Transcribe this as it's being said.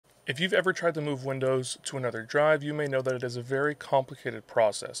If you've ever tried to move Windows to another drive, you may know that it is a very complicated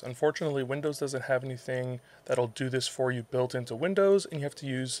process. Unfortunately, Windows doesn't have anything that'll do this for you built into Windows, and you have to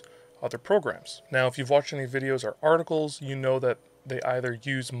use other programs. Now, if you've watched any videos or articles, you know that they either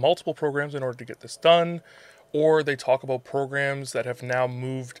use multiple programs in order to get this done, or they talk about programs that have now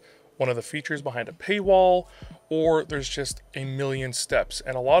moved one of the features behind a paywall, or there's just a million steps,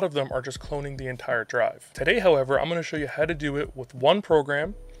 and a lot of them are just cloning the entire drive. Today, however, I'm going to show you how to do it with one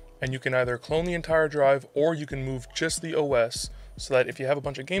program, and you can either clone the entire drive or you can move just the OS, so that if you have a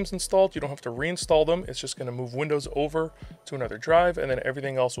bunch of games installed, you don't have to reinstall them. It's just going to move Windows over to another drive, and then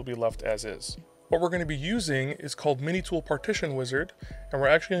everything else will be left as is. What we're going to be using is called MiniTool Partition Wizard, and we're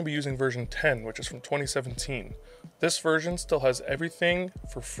actually going to be using version 10, which is from 2017. This version still has everything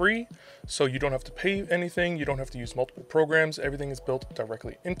for free, so you don't have to pay anything, you don't have to use multiple programs, everything is built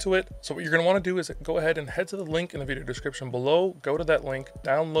directly into it. So what you're going to want to do is go ahead and head to the link in the video description below, go to that link,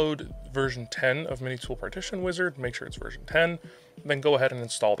 download version 10 of MiniTool Partition Wizard, make sure it's version 10, then go ahead and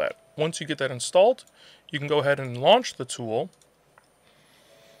install that. Once you get that installed, you can go ahead and launch the tool,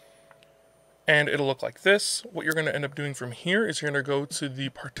 and it'll look like this. What you're going to end up doing from here is you're going to go to the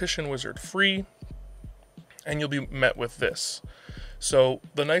Partition Wizard free, and you'll be met with this. So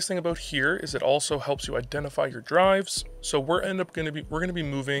the nice thing about here is it also helps you identify your drives. So we're going to be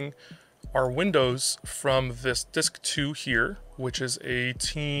moving our Windows from this disk 2 here, which is a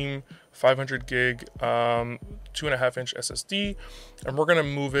Team 500 gig 2.5-inch SSD, and we're going to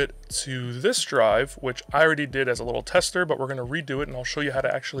move it to this drive, which I already did as a little tester, but we're going to redo it, and I'll show you how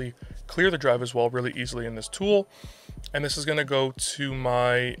to actually clear the drive as well really easily in this tool. And this is going to go to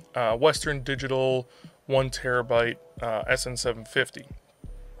my Western Digital 1 terabyte SN750.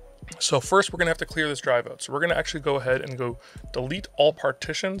 So first we're going to have to clear this drive out. So we're going to actually go ahead and go delete all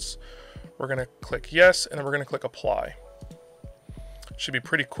partitions. We're going to click yes, and then we're going to click apply. Should be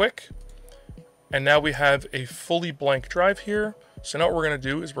pretty quick. And now we have a fully blank drive here. So now what we're going to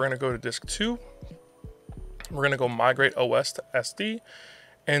do is we're going to go to disk 2. We're going to go migrate OS to SD.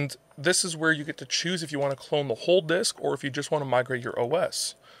 And this is where you get to choose if you want to clone the whole disk or if you just want to migrate your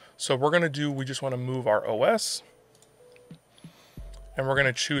OS. So we're going to do, we just want to move our OS, and we're going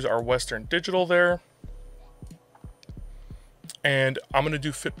to choose our Western Digital there. And I'm going to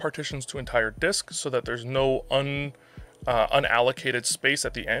do fit partitions to entire disk so that there's no unallocated space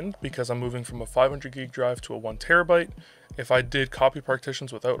at the end, because I'm moving from a 500 gig drive to a 1 terabyte. If I did copy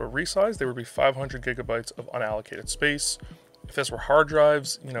partitions without a resize, there would be 500 gigabytes of unallocated space. If this were hard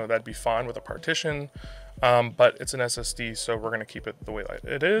drives, you know, that'd be fine with a partition. But it's an SSD, so we're going to keep it the way that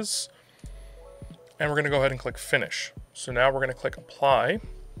it is. And we're going to go ahead and click Finish. So now we're going to click Apply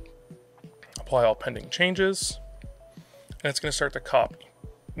all pending changes, and it's going to start to copy.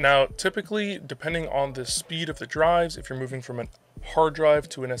 Now, typically, depending on the speed of the drives, if you're moving from a hard drive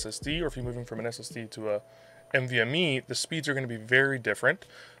to an SSD, or if you're moving from an SSD to a NVMe, the speeds are going to be very different.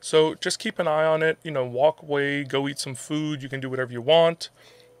 So just keep an eye on it, you know, walk away, go eat some food, you can do whatever you want.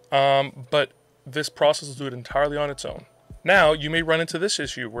 But this process will do it entirely on its own. Now, you may run into this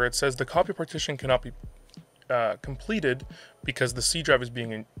issue where it says the copy partition cannot be completed because the C drive is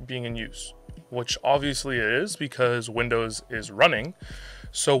being in use, which obviously it is because Windows is running.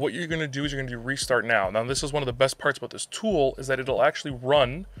 So what you're going to do is you're going to do restart now. Now, this is one of the best parts about this tool, is that it'll actually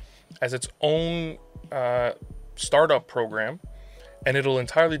run as its own startup program, and it'll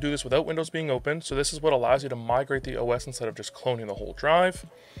entirely do this without Windows being open. So this is what allows you to migrate the OS instead of just cloning the whole drive.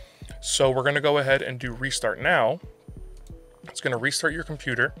 So we're going to go ahead and do restart now. It's going to restart your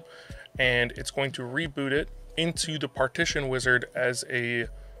computer, and it's going to reboot it into the Partition Wizard as a,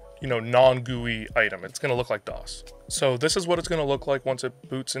 you know, non-GUI item. It's going to look like DOS. So this is what it's going to look like once it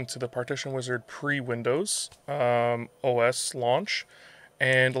boots into the Partition Wizard pre-Windows OS launch.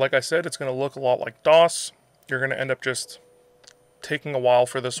 And like I said, it's going to look a lot like DOS. You're going to end up just taking a while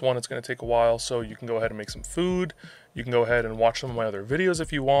for this one. It's going to take a while, so you can go ahead and make some food. You can go ahead and watch some of my other videos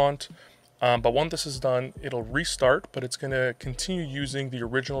if you want. But once this is done, it'll restart, but it's going to continue using the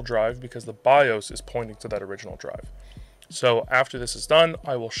original drive because the BIOS is pointing to that original drive. So after this is done,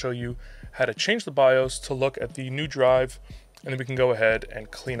 I will show you how to change the BIOS to look at the new drive, and then we can go ahead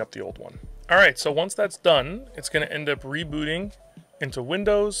and clean up the old one. All right, so once that's done, it's going to end up rebooting into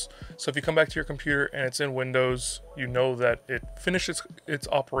Windows. So if you come back to your computer and it's in Windows, you know that it finishes its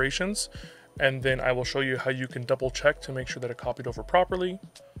operations, and then I will show you how you can double check to make sure that it copied over properly.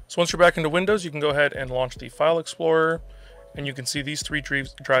 So once you're back into Windows, you can go ahead and launch the File Explorer, and you can see these three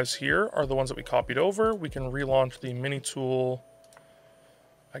drives here are the ones that we copied over. We can relaunch the MiniTool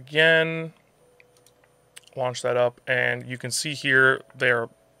again, launch that up, and you can see here they are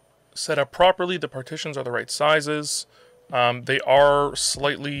set up properly. The partitions are the right sizes. They are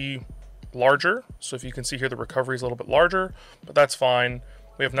slightly larger, so if you can see here, the recovery is a little bit larger, but that's fine.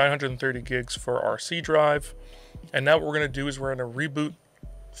 We have 930 gigs for our C drive, and now what we're going to do is we're going to reboot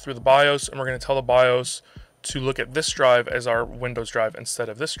through the BIOS, and we're going to tell the BIOS to look at this drive as our Windows drive instead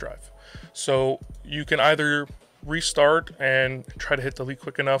of this drive. So you can either restart and try to hit delete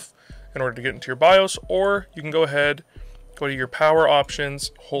quick enough in order to get into your BIOS, or you can go ahead, go to your power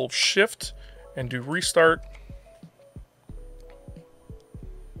options, hold shift and do restart.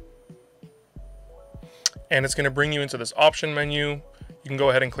 And it's going to bring you into this option menu. You can go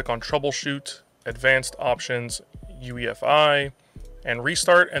ahead and click on troubleshoot, advanced options, UEFI, and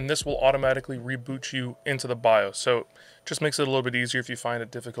restart, and this will automatically reboot you into the BIOS. So it just makes it a little bit easier if you find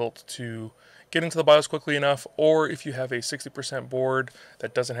it difficult to get into the BIOS quickly enough, or if you have a 60% board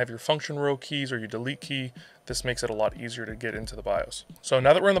that doesn't have your function row keys or your delete key, this makes it a lot easier to get into the BIOS. So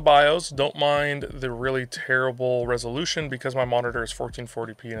now that we're in the BIOS, don't mind the really terrible resolution because my monitor is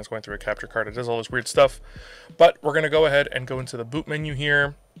 1440p and it's going through a capture card. It does all this weird stuff, but we're going to go ahead and go into the boot menu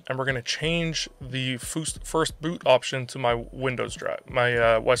here, and we're going to change the first boot option to my Windows drive,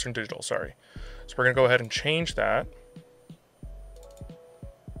 my Western Digital, sorry. So we're going to go ahead and change that.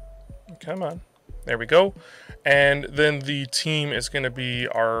 Come on, there we go. And then the team is going to be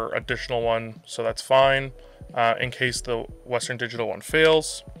our additional one, so that's fine in case the Western Digital one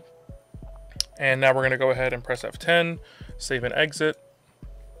fails. And now we're going to go ahead and press F10, save and exit.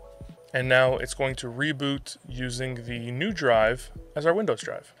 And now it's going to reboot using the new drive as our Windows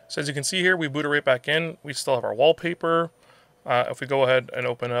drive. So as you can see here, we booted right back in. We still have our wallpaper. If we go ahead and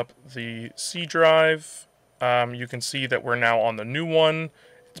open up the C drive, you can see that we're now on the new one.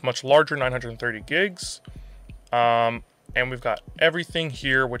 It's much larger, 930 gigs. And we've got everything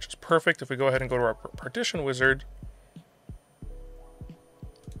here, which is perfect. If we go ahead and go to our Partition Wizard,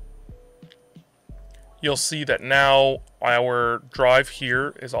 you'll see that now our drive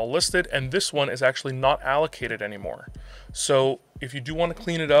here is all listed, and this one is actually not allocated anymore. So if you do want to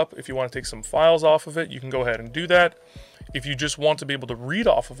clean it up, if you want to take some files off of it, you can go ahead and do that. If you just want to be able to read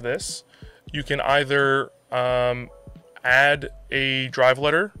off of this, you can either add a drive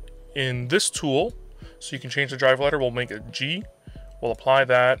letter in this tool. So you can change the drive letter. We'll make it G. We'll apply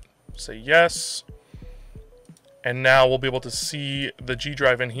that, say yes. And now we'll be able to see the G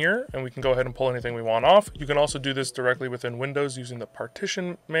drive in here, and we can go ahead and pull anything we want off. You can also do this directly within Windows using the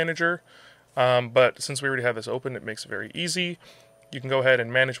Partition Manager. But since we already have this open, it makes it very easy. You can go ahead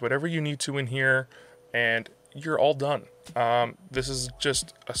and manage whatever you need to in here, and you're all done. This is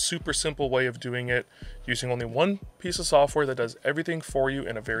just a super simple way of doing it using only one piece of software that does everything for you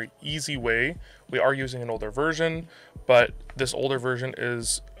in a very easy way. We are using an older version, but this older version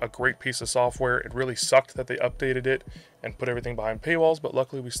is a great piece of software. It really sucked that they updated it and put everything behind paywalls, but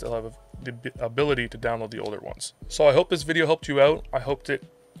luckily we still have the ability to download the older ones. So I hope this video helped you out. I hoped it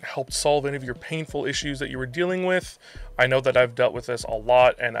helped solve any of your painful issues that you were dealing with. I know that I've dealt with this a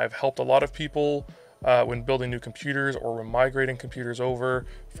lot, and I've helped a lot of people when building new computers or when migrating computers over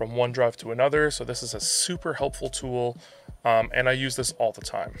from one drive to another. So this is a super helpful tool, and I use this all the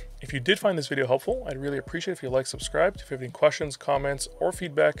time. If you did find this video helpful, I'd really appreciate if you like, subscribe. If you have any questions, comments, or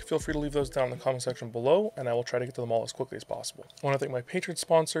feedback, feel free to leave those down in the comment section below, and I will try to get to them all as quickly as possible. I want to thank my Patreon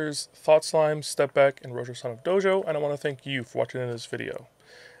sponsors, Thought Slime, Step Back, and Roger Son of Dojo, and I want to thank you for watching this video.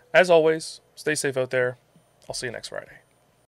 As always, stay safe out there. I'll see you next Friday.